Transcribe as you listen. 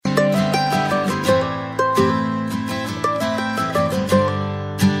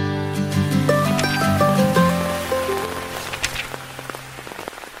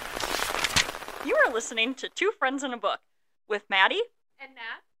listening to Two Friends in a Book with Maddy and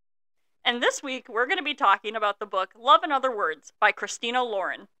Nat. And this week we're going to be talking about the book Love in Other Words by Christina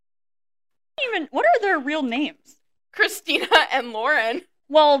Lauren. What are their real names? Christina and Lauren.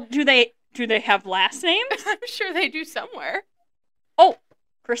 Well, do they have last names? I'm sure they do somewhere. Oh,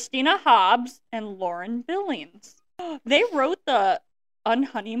 Christina Hobbs and Lauren Billings. They wrote the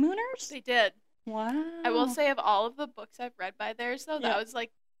Unhoneymooners? They did. Wow. I will say, of all of the books I've read by theirs, though, Yeah. that was,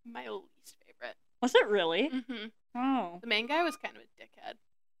 like, my least favorite. Was it really? Mm-hmm. Oh. The main guy was kind of a dickhead.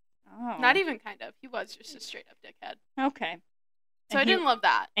 Oh. Not even kind of. He was just a straight-up dickhead. Okay. So I didn't love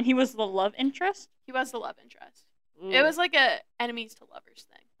that. And he was the love interest? He was the love interest. Ooh. It was like a enemies to lovers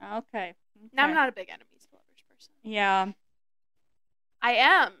thing. Okay. Now, I'm not a big enemies to lovers person. Yeah. I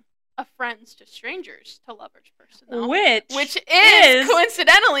am a friends to strangers to lovers person, though. Which is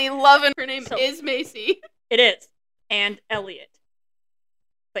coincidentally love, and her name is Macy. It is. And Elliot.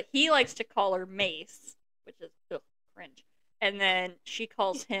 But he likes to call her Mace, which is cringe. And then she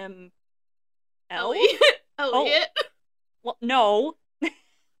calls him Elliot. Oh. Well, no.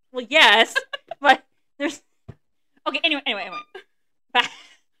 Well, yes. But there's... Okay, anyway.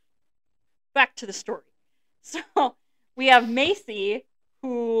 Back to the story. So, we have Macy,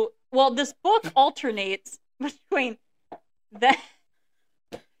 who... Well, this book alternates between that...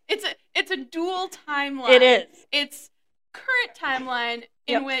 It's a dual timeline. It is. It's current timeline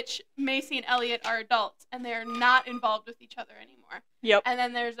in which Macy and Elliot are adults, and they're not involved with each other anymore. Yep. And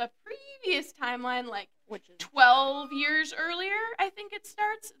then there's a previous timeline, like, which is 12 years earlier, I think it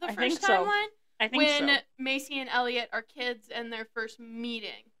starts, the first timeline. I think so. When Macy and Elliot are kids and their first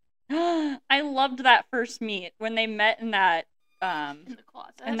meeting. I loved that first meet when they met in that in the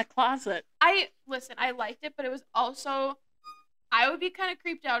closet. In the closet. I liked it, but it was also, I would be kind of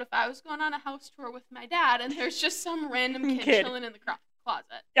creeped out if I was going on a house tour with my dad and there's just some random kid chilling in the closet.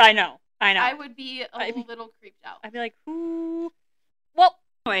 I know. I would be a little creeped out. I'd be like, who? Well,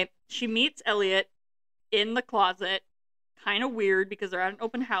 anyway, she meets Elliot in the closet. Kind of weird because they're at an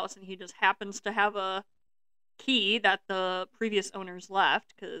open house and he just happens to have a key that the previous owners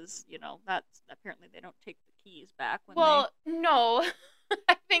left because, that's apparently they don't take the keys back when no.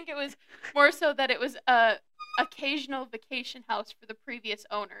 I think it was more so that it was a occasional vacation house for the previous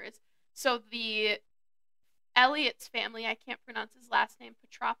owners. So the Elliot's family, I can't pronounce his last name,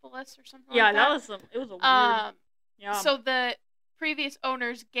 Petropoulos or something like that. It was a weird... yeah. So the previous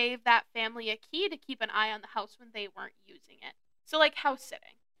owners gave that family a key to keep an eye on the house when they weren't using it. So, like, house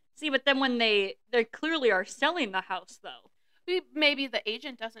sitting. See, but then when they clearly are selling the house, though. Maybe the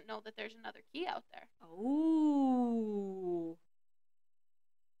agent doesn't know that there's another key out there. Oh.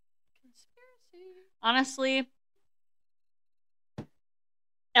 Conspiracy. Honestly,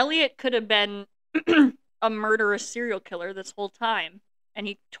 Elliot could have been a murderous serial killer this whole time, and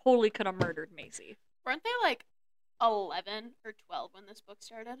he totally could have murdered Macy. Weren't they, like, 11 or 12 when this book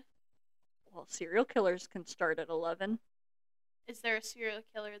started? Well, serial killers can start at 11. Is there a serial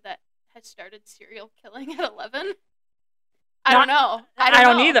killer that has started serial killing at 11? I don't know. I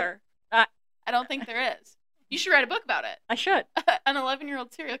don't either. I don't think there is. You should write a book about it. I should. An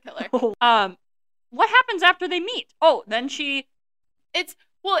 11-year-old serial killer. What happens after they meet? Oh, then she... It's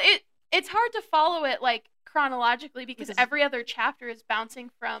hard to follow it, like, chronologically because every other chapter is bouncing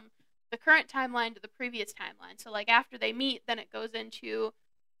from the current timeline to the previous timeline. So, like, after they meet, then it goes into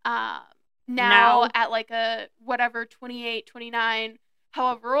now at, like, a whatever, 28, 29,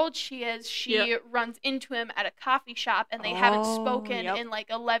 however old she is, she runs into him at a coffee shop, and they haven't spoken in, like,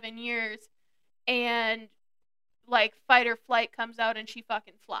 11 years. And, like, fight or flight comes out, and she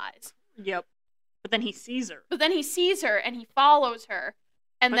fucking flies. Yep. But then he sees her. And he follows her.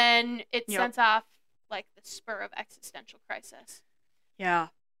 And then it sends off, like, the spur of existential crisis. Yeah.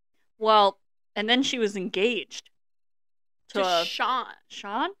 Well, and then she was engaged to Sean.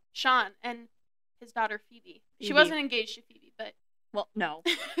 Sean? Sean and his daughter Phoebe. She wasn't engaged to Phoebe, but... Well, no.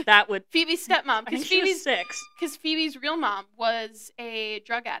 That would... Phoebe's stepmom. Because Phoebe's 6. Because Phoebe's real mom was a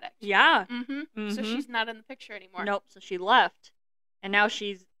drug addict. Yeah. Mm-hmm. Mm-hmm. So she's not in the picture anymore. Nope. So she left. And now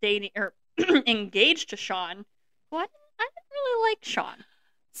she's dating... or engaged to Sean. Who I didn't really like Sean.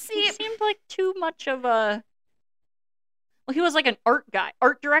 See, he seemed like too much of a... Well, he was like an art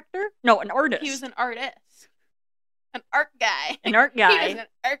director? No, an artist. He was an artist. An art guy. An art guy. He was an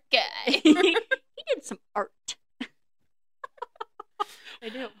art guy. He did some art. I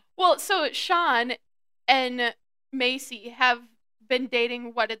do. Well, so Sean and Macy have been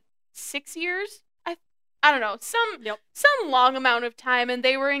dating, 6 years? I don't know, some long amount of time, and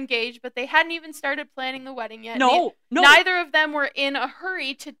they were engaged, but they hadn't even started planning the wedding yet. No. Neither of them were in a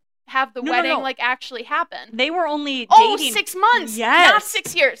hurry to have the wedding like actually happen. They were only dating. 6 months. Yes. Not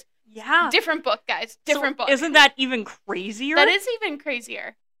 6 years. Yeah. Different book, guys. Different book. Isn't that even crazier? That is even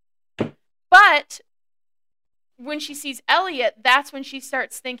crazier. But when she sees Elliot, that's when she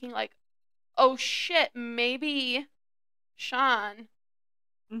starts thinking, like, oh shit, maybe Sean,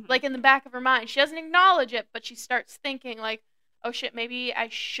 like, in the back of her mind. She doesn't acknowledge it, but she starts thinking, like, oh shit, maybe I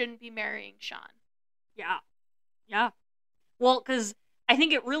shouldn't be marrying Sean. Yeah. Yeah. Well, because I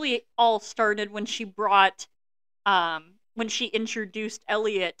think it really all started when she brought, when she introduced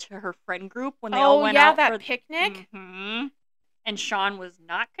Elliot to her friend group when they all went out that for picnic. Mm-hmm. And Sean was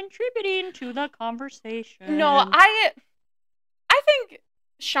not contributing to the conversation. No, I think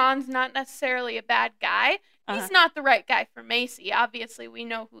Sean's not necessarily a bad guy. He's not the right guy for Macy. Obviously, we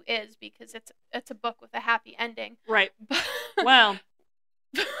know who is because it's a book with a happy ending. Right. But well,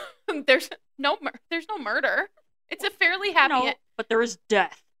 there's no murder. It's a fairly happy but there is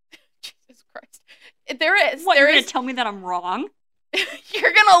death. Jesus Christ. There is. What, you're going to tell me that I'm wrong?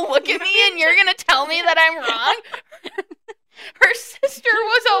 You're going to look at me and you're going to tell me that I'm wrong? Her sister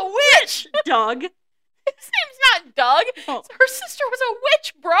was a witch! Doug. His name's not Doug. Oh. Her sister was a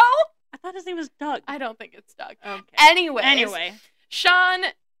witch, bro! I thought his name was Doug. I don't think it's Doug. Okay. Anyway. Sean,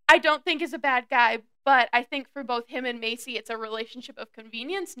 I don't think is a bad guy, but I think for both him and Macy, it's a relationship of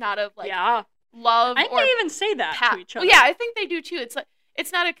convenience, not of, like, love I think they even say that to each other. Well, yeah, I think they do, too. It's like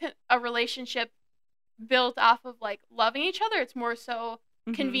it's not a relationship built off of, like, loving each other. It's more so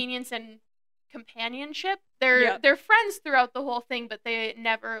convenience and companionship. They're friends throughout the whole thing, but they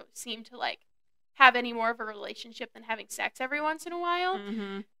never seem to, like, have any more of a relationship than having sex every once in a while.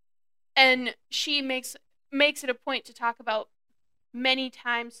 And she makes it a point to talk about many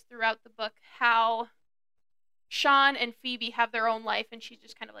times throughout the book how Sean and Phoebe have their own life and she's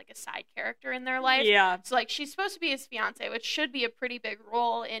just kind of like a side character in their life. Yeah. So, like, she's supposed to be his fiance, which should be a pretty big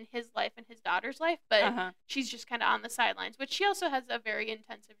role in his life and his daughter's life, but she's just kind of on the sidelines, which she also has a very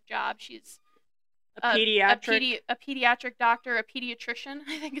intensive job. She's a pediatric doctor, a pediatrician,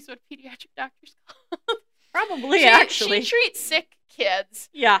 I think is what pediatric doctors call. Probably, actually. She treats sick kids.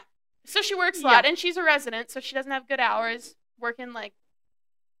 Yeah. So she works a lot, and she's a resident, so she doesn't have good hours, working, like,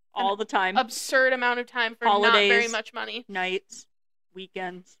 all the time. Absurd amount of time for holidays, not very much money. Nights,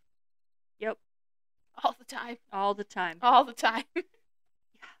 weekends. Yep. All the time. All the time. All the time.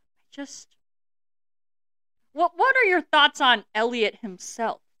 What are your thoughts on Elliot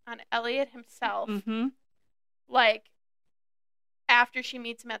himself? On Elliot himself? Mm-hmm. Like, after she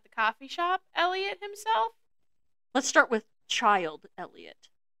meets him at the coffee shop, Elliot himself? Let's start with child Elliot.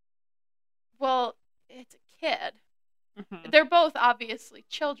 Well, it's a kid. They're both obviously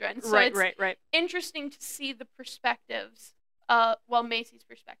children, so right. Interesting to see the perspectives. Macy's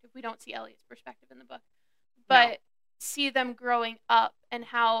perspective. We don't see Elliot's perspective in the book, but see them growing up and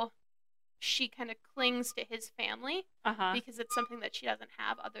how she kind of clings to his family because it's something that she doesn't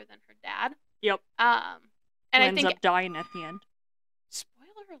have other than her dad. Yep. And I think ends up dying at the end.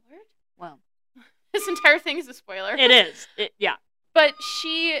 Spoiler alert. Well, this entire thing is a spoiler. It is. Yeah. But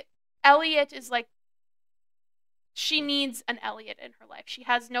Elliot is like. She needs an Elliot in her life. She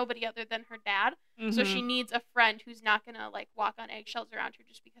has nobody other than her dad. So she needs a friend who's not going to, like, walk on eggshells around her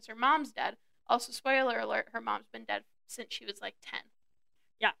just because her mom's dead. Also, spoiler alert, her mom's been dead since she was, like, 10.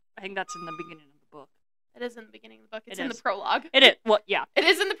 Yeah, I think that's in the beginning of the book. It is in the beginning of the book. It's in the prologue. It is. Well, yeah. It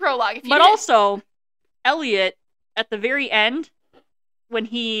is in the prologue. But also, Elliot, at the very end, when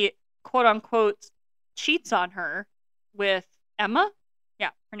he, quote-unquote, cheats on her with Emma.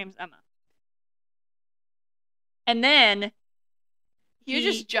 Yeah, her name's Emma. And then you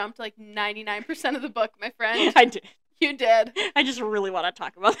just jumped like 99% of the book, my friend. I did. You did. I just really want to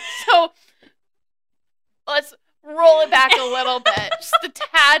talk about this. So let's roll it back a little bit, just a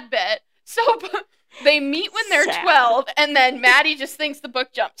tad bit. So they meet when they're 12, and then Maddie just thinks the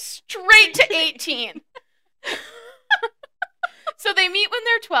book jumps straight to 18. So they meet when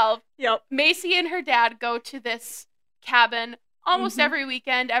they're 12. Yep. Macy and her dad go to this cabin almost every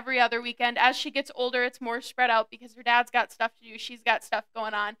weekend, every other weekend. As she gets older, it's more spread out because her dad's got stuff to do. She's got stuff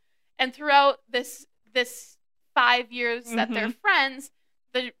going on. And throughout this 5 years that they're friends,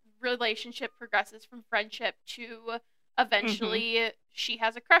 the relationship progresses from friendship to eventually she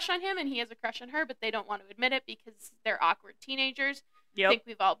has a crush on him and he has a crush on her, but they don't want to admit it because they're awkward teenagers. Yep. I think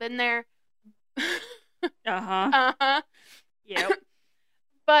we've all been there. Yep.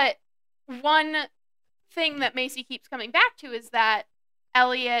 But one thing that Macy keeps coming back to is that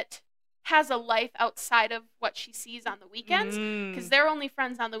Elliot has a life outside of what she sees on the weekends because they're only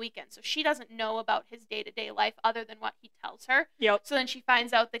friends on the weekends. So she doesn't know about his day-to-day life other than what he tells her. Yep. So then she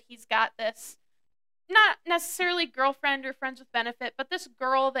finds out that he's got this, not necessarily girlfriend or friends with benefit, but this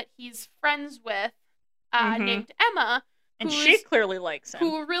girl that he's friends with named Emma, And she clearly likes him.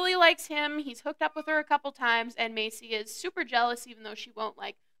 Who really likes him. He's hooked up with her a couple times, and Macy is super jealous, even though she won't,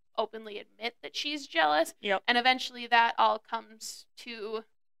 like, openly admit that she's jealous. Yep. And eventually that all comes to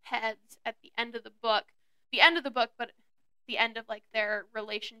heads at the end of the book. The end of the book, but the end of, like, their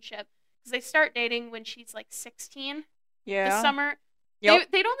relationship. Because they start dating when she's, like, 16. Yeah. This summer. Yep.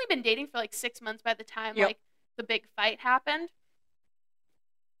 They'd only been dating for, like, 6 months by the time, yep. like, the big fight happened.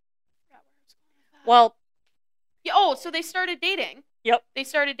 Well. Yeah, oh, so they started dating. Yep. They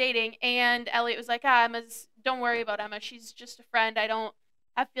started dating, and Elliot was like, don't worry about Emma. She's just a friend. I don't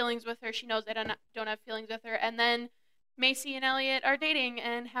have feelings with her. She knows I don't have feelings with her. And then Macy and Elliot are dating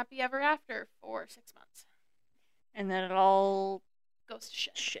and happy ever after for 6 months. And then it all goes to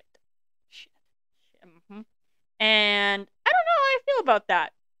shit. Shit. Mm-hmm. And I don't know how I feel about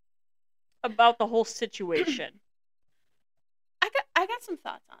that. About the whole situation. I got some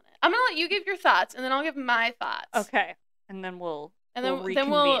thoughts on it. I'm gonna let you give your thoughts, and then I'll give my thoughts. Okay, and then we'll reconvene. Then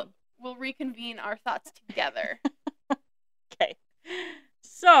we'll reconvene our thoughts together. Okay,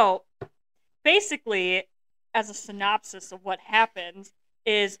 so basically, as a synopsis of what happens,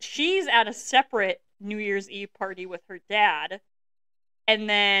 is she's at a separate New Year's Eve party with her dad, and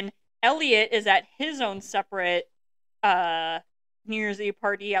then Elliot is at his own separate New Year's Eve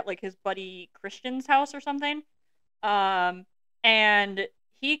party at, like, his buddy Christian's house or something. And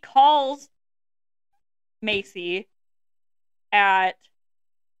he calls Macy at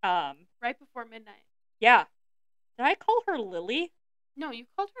right before midnight. Yeah. Did I call her Lily? No, you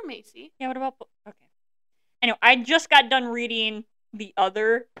called her Macy. Yeah, what about... Okay. Anyway, I just got done reading the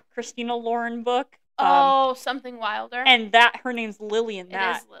other Christina Lauren book. Something Wilder. And her name's Lily in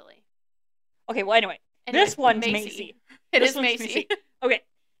that. It is Lily. Okay, well, anyway. This one's Macy. It is Macy. Okay.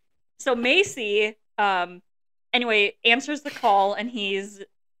 So Macy, anyway, answers the call, and he's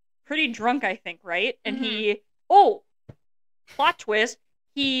pretty drunk, I think, right? And plot twist,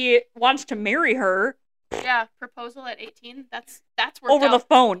 he wants to marry her. Yeah, proposal at 18. That's worked over out. The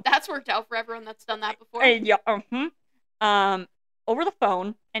phone. That's worked out for everyone that's done that before. Yeah. Over the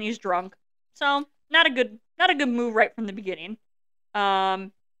phone, and he's drunk. So not a good move right from the beginning.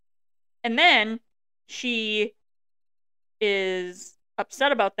 And then she is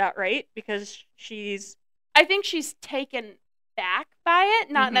upset about that, right? Because I think she's taken back by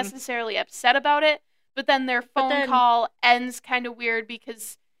it, not necessarily upset about it, but then their phone call ends kind of weird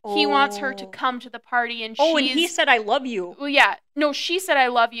because he wants her to come to the party, and and he said, "I love you." Well, yeah. No, she said, "I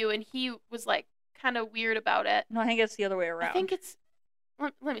love you," and he was, like, kind of weird about it. No, I think it's the other way around. I think it's...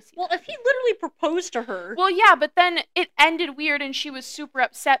 Let me see. Well, if he literally proposed to her... Well, yeah, but then it ended weird, and she was super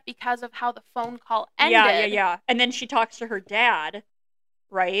upset because of how the phone call ended. Yeah. And then she talks to her dad,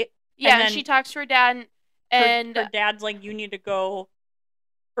 right? Yeah, and she talks to her dad, and... Her dad's like, you need to go...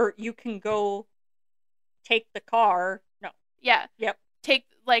 Or you can go take the car. No. Yeah. Yep. Take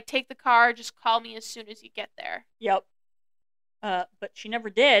the car, just call me as soon as you get there. Yep. But she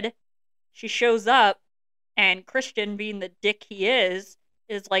never did. She shows up, and Christian, being the dick he is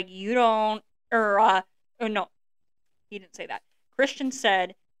like, you don't... no. He didn't say that. Christian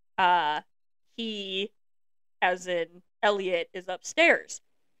said, he, as in Elliot, is upstairs.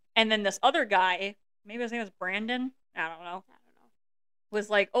 And then this other guy, maybe his name was Brandon? I don't know. Was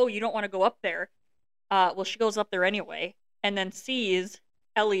like, oh, you don't want to go up there. Well, she goes up there anyway, and then sees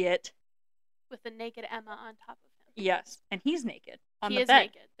Elliot with a naked Emma on top of him. Yes, and he's naked on the bed. He is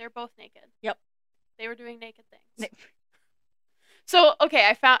naked. They're both naked. Yep. They were doing naked things. So,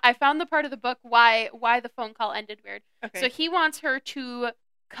 okay, I found the part of the book why the phone call ended weird. Okay. So he wants her to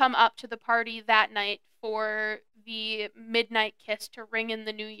come up to the party that night for the midnight kiss to ring in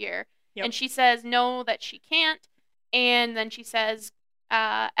the new year. Yep. And she says no, that she can't. And then she says,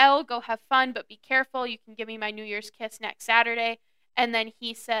 Elle, go have fun, but be careful. You can give me my New Year's kiss next Saturday. And then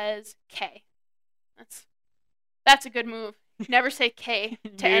he says, K. That's a good move. Never say K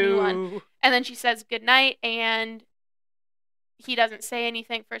to anyone. And then she says good night, and he doesn't say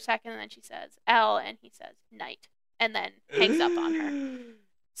anything for a second, and then she says L, and he says night, and then hangs up on her.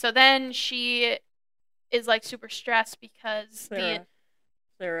 So then she is, like, super stressed because Is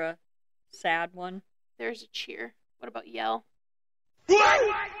there a sad one? There's a cheer. What about yell?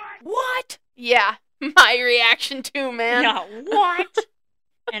 What? Yeah, my reaction too, man. Yeah, what?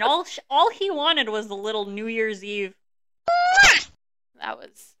 And all he wanted was the little New Year's Eve. That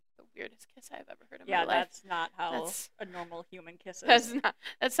was the weirdest kiss I've ever heard in my life. Yeah, that's not how a normal human kisses.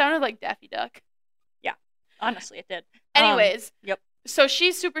 That sounded like Daffy Duck. Yeah, honestly, it did. Anyways. Yep. So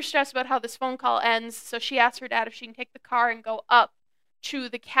she's super stressed about how this phone call ends, so she asks her dad if she can take the car and go up to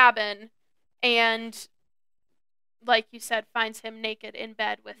the cabin, and, like you said, finds him naked in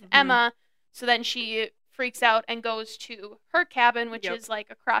bed with Emma. So then she freaks out and goes to her cabin, which Yep. is like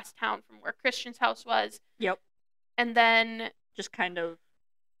across town from where Christian's house was. Yep. And then Just kind of...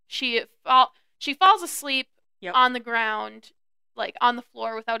 she falls asleep Yep. on the ground, like on the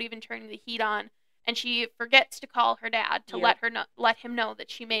floor, without even turning the heat on. And she forgets to call her dad to Yep. let him know that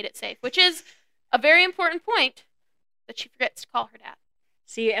she made it safe, which is a very important point, that she forgets to call her dad.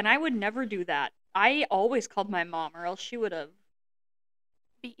 See, and I would never do that. I always called my mom, or else she would have...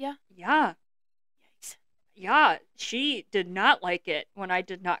 Beat ya? Yeah. Yikes. Yeah, she did not like it when I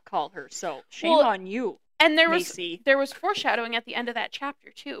did not call her, so shame Well, on you, And Macy. there was foreshadowing at the end of that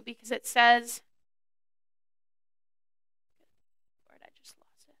chapter too, because it says, Lord, I just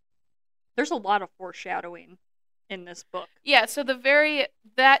lost it. There's a lot of foreshadowing in this book. Yeah, so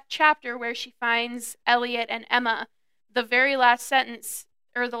that chapter where she finds Elliot and Emma, the very last sentence,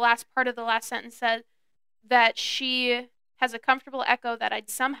 or the last part of the last sentence, says that she has a comfortable echo that I'd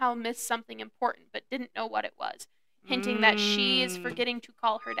somehow missed something important but didn't know what it was, hinting that she is forgetting to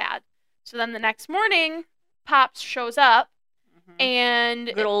call her dad. So then the next morning, Pops shows up, and...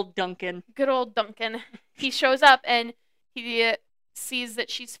 Good old Duncan. He shows up, and he sees that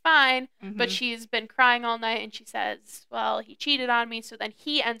she's fine, but she's been crying all night, and she says, well, he cheated on me. So then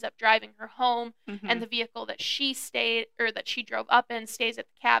he ends up driving her home, and the vehicle that she drove up in stays at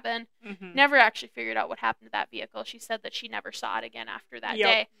the cabin. Never actually figured out what happened to that vehicle. She said that she never saw it again after that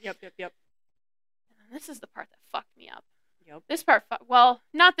day. Yep. And this is the part that fucked me up. Yep. This part, well,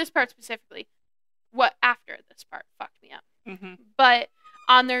 not this part specifically. What after this part fucked me up. But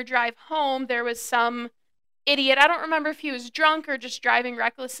on their drive home, there was some idiot. I don't remember if he was drunk or just driving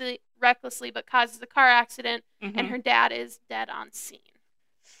recklessly, but causes a car accident, and her dad is dead on scene.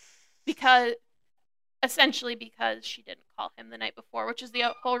 Essentially because she didn't call him the night before, which is the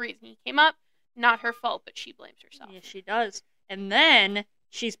whole reason he came up. Not her fault, but she blames herself. Yeah, she does. And then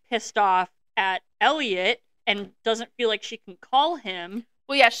she's pissed off at Elliot and doesn't feel like she can call him.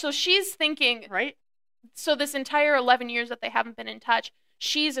 Well, yeah, so she's thinking... Right? So this entire 11 years that they haven't been in touch,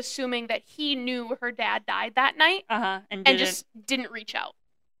 she's assuming that he knew her dad died that night. And just didn't reach out.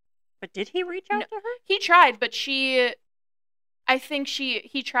 But did he reach out to her? He tried, but I think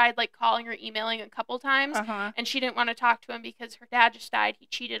he tried like calling or emailing a couple times, and she didn't want to talk to him because her dad just died. He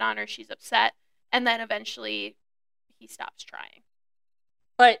cheated on her. She's upset. And then eventually he stops trying.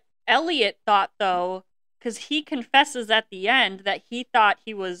 But Elliot thought, though, because he confesses at the end that he thought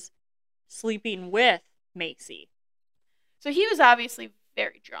he was sleeping with Macy. So he was obviously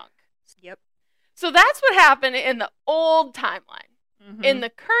very drunk. Yep. So that's what happened in the old timeline. In the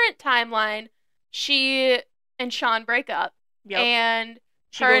current timeline, she and Sean break up. Yep. And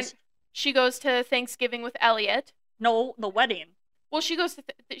she goes to Thanksgiving with Elliot. No, the wedding. Well, she goes to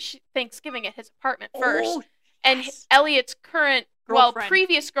Thanksgiving at his apartment first. Oh, and yes. Elliot's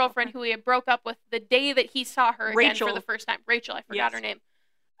previous girlfriend, who he had broke up with the day that he saw her again for the first time, Rachel, I forgot her name,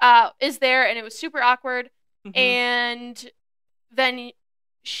 is there, and it was super awkward. And then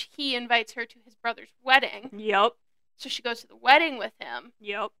he invites her to his brother's wedding. Yep. So she goes to the wedding with him.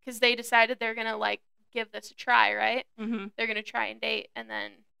 Yep. Because they decided they're going to, like, give this a try, right? They're going to try and date, and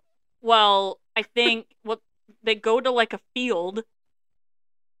then... Well, I think they go to, like, a field,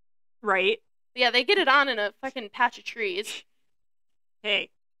 right? Yeah, they get it on in a fucking patch of trees. Hey,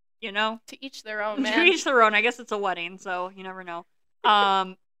 you know? To each their own, man. To each their own. I guess it's a wedding, so you never know.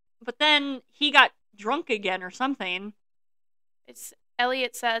 But then he got drunk again or something.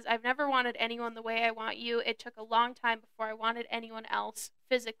 Elliot says, I've never wanted anyone the way I want you. It took a long time before I wanted anyone else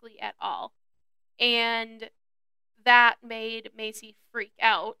physically at all. And that made Macy freak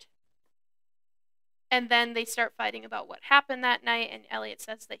out. And then they start fighting about what happened that night, and Elliot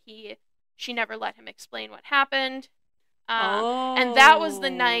says that she never let him explain what happened. And that was the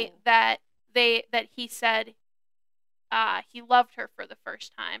night that he said he loved her for the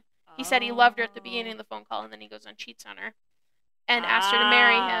first time. He said he loved her at the beginning of the phone call, and then he goes and cheats on her and asked her to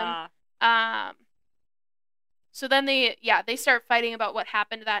marry him. So then they start fighting about what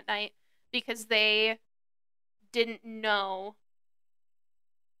happened that night because they didn't know.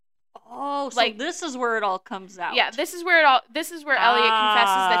 Oh, so like, this is where it all comes out. Yeah, this is where Elliot confesses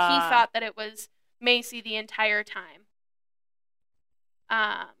that he thought that it was Macy the entire time.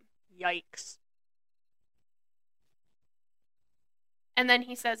 Yikes. And then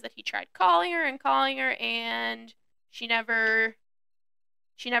he says that he tried calling her, and she never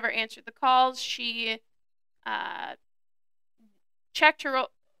answered the calls. She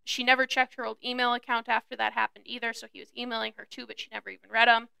she never checked her old email account after that happened either, so he was emailing her too, but she never even read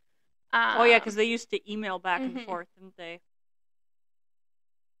them. Oh yeah, because they used to email back and forth, didn't they?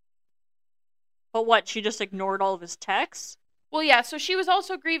 But what, she just ignored all of his texts? Well, yeah, so she was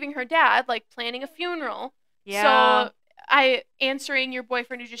also grieving her dad, like planning a funeral. Yeah. So answering your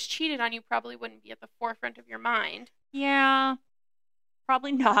boyfriend who just cheated on you probably wouldn't be at the forefront of your mind. Yeah.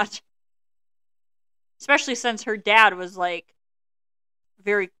 Probably not. Especially since her dad was like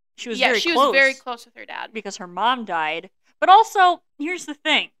she was very close with her dad. Because her mom died. But also, here's the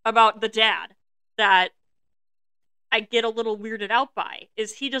thing about the dad that I get a little weirded out by,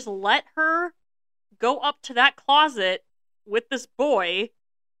 is he just let her go up to that closet with this boy.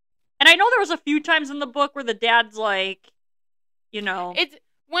 And I know there was a few times in the book where the dad's like, It's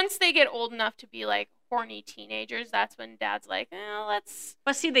once they get old enough to be like horny teenagers, that's when dad's like, let's.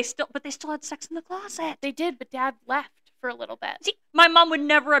 But see, they still had sex in the closet. They did, but dad left for a little bit. See, my mom would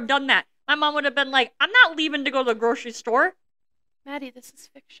never have done that. My mom would have been like, I'm not leaving to go to the grocery store. Maddie, this is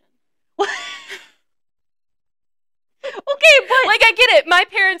fiction. Okay, but like, I get it. My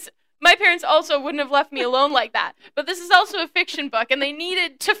parents also wouldn't have left me alone like that. But this is also a fiction book, and they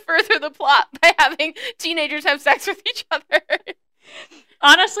needed to further the plot by having teenagers have sex with each other.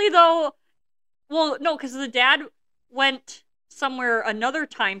 Honestly, though, well, no, because the dad went somewhere another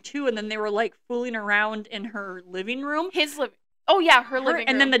time, too, and then they were, like, fooling around in her living room. Oh, yeah, her living room.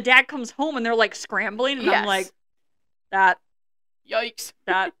 And then the dad comes home, and they're, like, scrambling, and I'm like, yikes.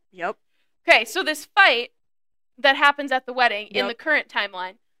 Yep. Okay, so this fight that happens at the wedding in the current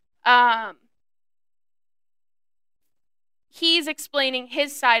timeline, he's explaining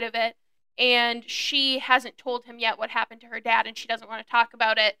his side of it, and she hasn't told him yet what happened to her dad, and she doesn't want to talk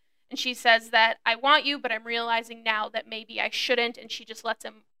about it. And she says that, I want you, but I'm realizing now that maybe I shouldn't, and she just lets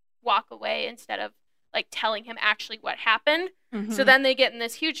him walk away instead of, like, telling him actually what happened. Mm-hmm. So then they get in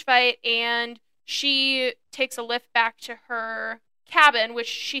this huge fight, and she takes a lift back to her cabin, which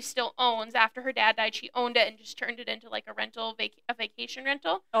she still owns. After her dad died, she owned it and just turned it into like a rental, a vacation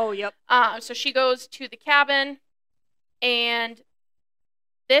rental. Oh, yep. So she goes to the cabin, and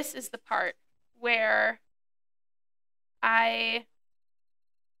this is the part where I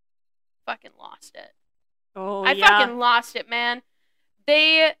fucking lost it. Oh, I fucking lost it, man.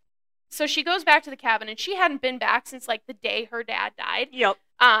 So she goes back to the cabin, and she hadn't been back since like the day her dad died. Yep.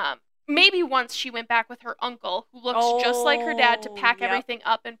 Maybe once she went back with her uncle, who looks just like her dad, to pack everything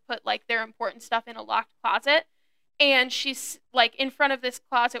up and put, like, their important stuff in a locked closet. And she's, like, in front of this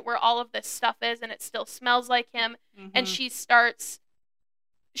closet where all of this stuff is, and it still smells like him. Mm-hmm. And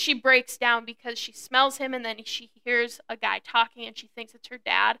she breaks down because she smells him, and then she hears a guy talking, and she thinks it's her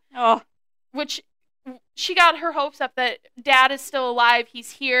dad. Oh. Which, she got her hopes up that dad is still alive,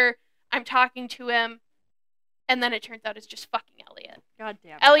 he's here, I'm talking to him. And then it turns out it's just fucking Elliot. God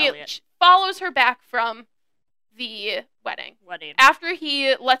damn it, Elliot follows her back from the wedding. After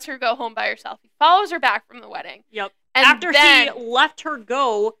he lets her go home by herself, he follows her back from the wedding. Yep. And after he left her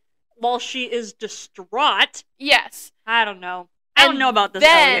go while she is distraught. Yes. I don't know. I don't know about this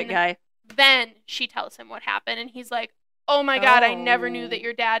Elliot guy. Then she tells him what happened, and he's like, oh my God, I never knew that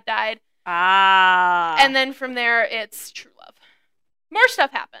your dad died. Ah. And then from there, it's true love. More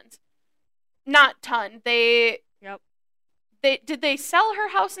stuff happens. Not ton. Did they sell her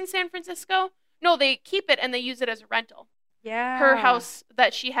house in San Francisco? No, they keep it and they use it as a rental. Yeah. Her house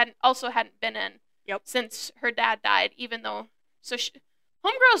that she hadn't been in since her dad died, even though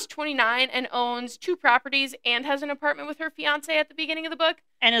Homegirl's 29 and owns 2 properties and has an apartment with her fiance at the beginning of the book.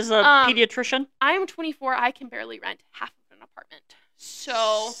 And is a pediatrician? I am 24. I can barely rent half of an apartment.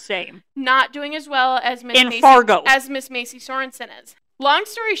 So same. Not doing as well as Miss Macy Sorensen is. Long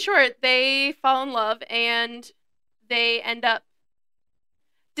story short, they fall in love and they end up.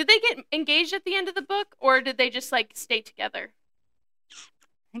 Did they get engaged at the end of the book, or did they just like stay together?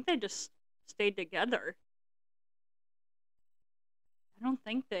 I think they just stayed together. I don't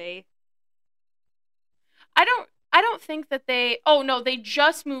think they. I don't think that they. Oh no, they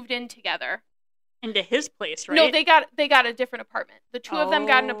just moved in together. Into his place, right? No, they got a different apartment. The two of them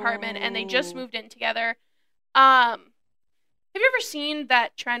got an apartment, and they just moved in together. Have you ever seen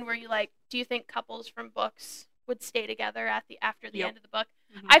that trend where you do you think couples from books would stay together after the end of the book?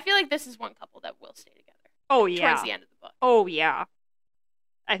 Mm-hmm. I feel like this is one couple that will stay together. Oh yeah. Towards the end of the book. Oh yeah.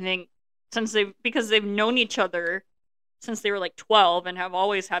 I think because they've known each other since they were 12 and have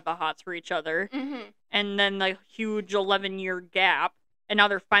always had the hots for each other. Mm-hmm. And then the huge 11-year gap, and now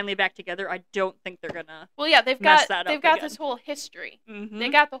they're finally back together. I don't think they're gonna. Well, yeah, they've got this whole history. Mm-hmm. They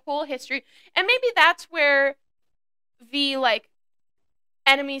got the whole history, and maybe that's where the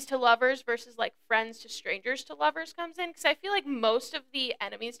enemies to lovers versus friends to strangers to lovers comes in, because I feel like most of the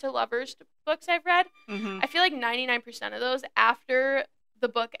enemies to lovers books I've read, mm-hmm. I feel like 99% of those, after the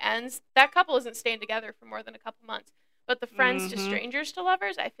book ends, that couple isn't staying together for more than a couple months. But the friends mm-hmm. to strangers to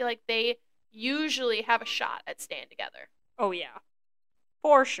lovers, I feel like they usually have a shot at staying together. Oh, yeah.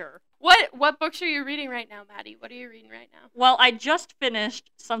 For sure. What books are you reading right now, Maddie? What are you reading right now? Well, I just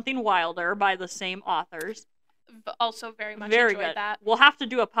finished Something Wilder by the same authors. Also very much Very enjoyed good. that. We'll have to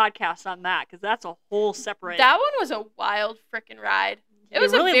do a podcast on that, because that's a whole separate... That one was a wild frickin' ride. It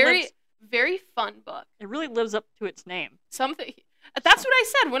was really a very fun book. It really lives up to its name. That's what I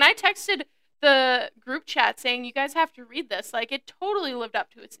said when I texted the group chat saying you guys have to read this. Like, it totally lived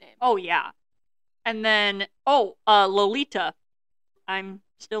up to its name. Oh, yeah. And then, Lolita. I'm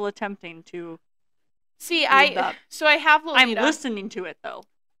still attempting to see. I have Lolita. I'm listening to it though,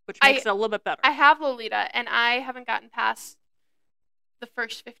 which makes it a little bit better. I have Lolita, and I haven't gotten past the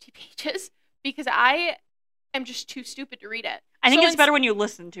first 50 pages because I am just too stupid to read it. I think it's better when you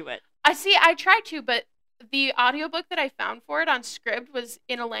listen to it. I tried to, but the audiobook that I found for it on Scribd was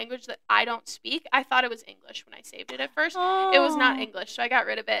in a language that I don't speak. I thought it was English when I saved it at first. It was not English, so I got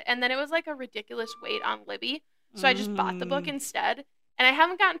rid of it. And then it was like a ridiculous wait on Libby, so I just bought the book instead. And I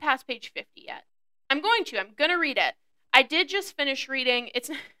haven't gotten past page 50 yet. I'm going to read it. I did just finish reading, it's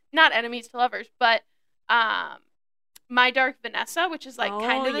not Enemies to Lovers, but My Dark Vanessa, which is like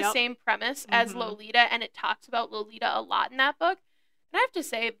kind of the same premise as Lolita, and it talks about Lolita a lot in that book. And I have to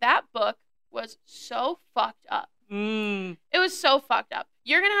say, that book was so fucked up. It was so fucked up.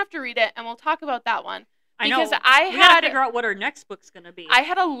 You're going to have to read it, and we'll talk about that one. Because we gotta figure out what our next book's going to be. I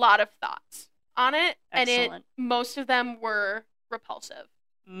had a lot of thoughts on it, Excellent. and most of them were repulsive.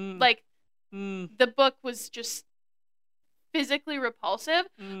 The book was just physically repulsive,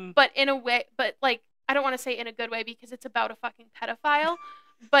 but in a way, I don't want to say in a good way because it's about a fucking pedophile,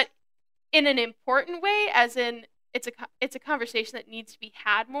 but in an important way, as in it's a conversation that needs to be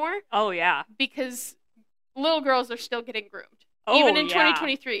had more. Oh yeah, because little girls are still getting groomed, even in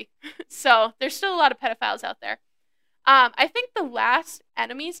 2023. So there's still a lot of pedophiles out there. I think the last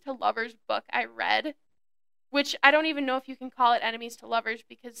Enemies to Lovers book I read, which I don't even know if you can call it Enemies to Lovers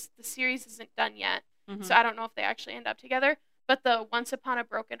because the series isn't done yet, so I don't know if they actually end up together. But the Once Upon a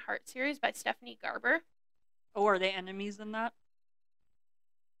Broken Heart series by Stephanie Garber. Oh, are they enemies in that?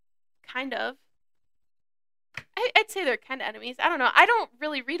 Kind of. I'd say they're kind of enemies. I don't know. I don't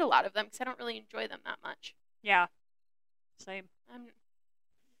really read a lot of them because I don't really enjoy them that much. Yeah. Same. I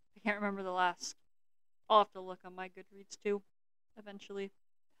can't remember the last. I'll have to look on my Goodreads too, eventually.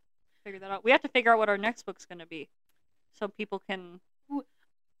 Figure that out. We have to figure out what our next book's going to be so people can...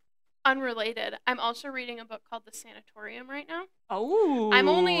 Unrelated. I'm also reading a book called The Sanatorium right now. Oh. I'm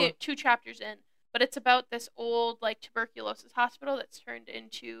only 2 chapters in, but it's about this old tuberculosis hospital that's turned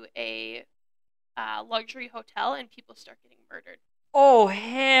into a luxury hotel, and people start getting murdered. Oh,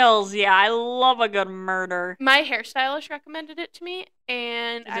 hells yeah. I love a good murder. My hairstylist recommended it to me,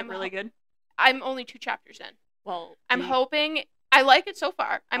 and Is it really good? I'm only 2 chapters in. Well, I'm hoping... I like it so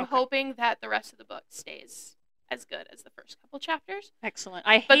far. I'm hoping that the rest of the book stays as good as the first couple chapters. Excellent.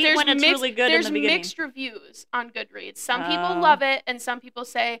 I hate when it's really good in the beginning. There's mixed reviews on Goodreads. Some people love it, and some people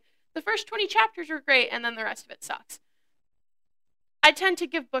say the first 20 chapters are great, and then the rest of it sucks. I tend to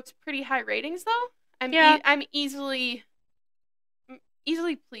give books pretty high ratings, though. I'm easily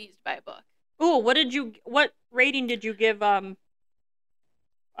pleased by a book. Ooh, what rating did you give Love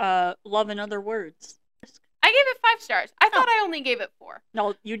in Other Words? I gave it 5 stars. I thought I only gave it 4.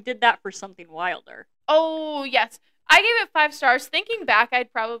 No, you did that for Something Wilder. Oh, yes. I gave it 5 stars. Thinking back,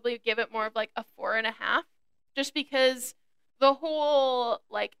 I'd probably give it more of a 4.5. Just because the whole,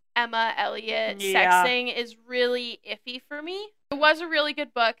 Emma Elliot sex thing is really iffy for me. It was a really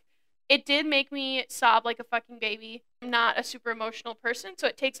good book. It did make me sob like a fucking baby. I'm not a super emotional person, so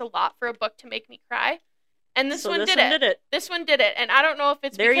it takes a lot for a book to make me cry. And this one did it. This one did it. And I don't know if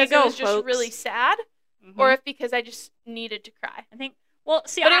it's because it was just really sad. Or if because I just needed to cry. I think,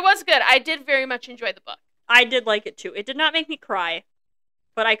 it was good. I did very much enjoy the book. I did like it too. It did not make me cry,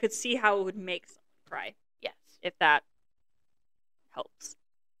 but I could see how it would make someone cry. Yes. If that helps.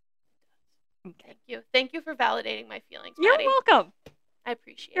 Okay. Thank you for validating my feelings, You're Maddie. welcome. I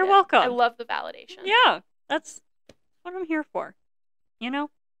appreciate it. You're welcome. I love the validation. Yeah. That's what I'm here for. You know?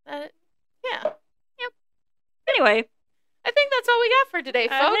 Yeah. Yep. Anyway. I think that's all we got for today,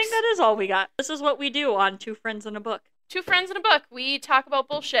 folks. I think that is all we got. This is what we do on Two Friends and a Book. 2 friends and a book. We talk about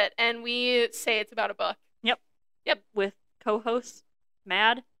bullshit, and we say it's about a book. Yep. With co-host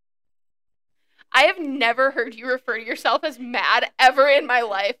Mad. I have never heard you refer to yourself as Mad ever in my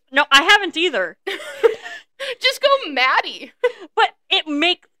life. No, I haven't either. Just go Maddie. But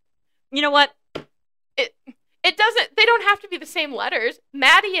you know what? It doesn't, they don't have to be the same letters.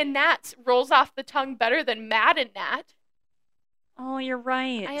 Maddy and Nat rolls off the tongue better than Mad and Nat. Oh, you're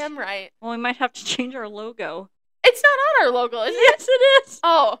right. I am right. Well, we might have to change our logo. It's not on our logo, is it? Yes, it is.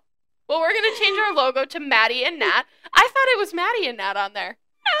 Oh. Well, we're going to change our logo to Maddy and Nat. I thought it was Maddy and Nat on there.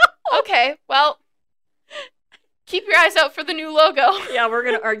 No. Okay, well, keep your eyes out for the new logo. Yeah, we're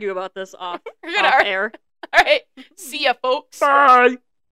going to argue about this off We're gonna air. All right. See ya, folks. Bye.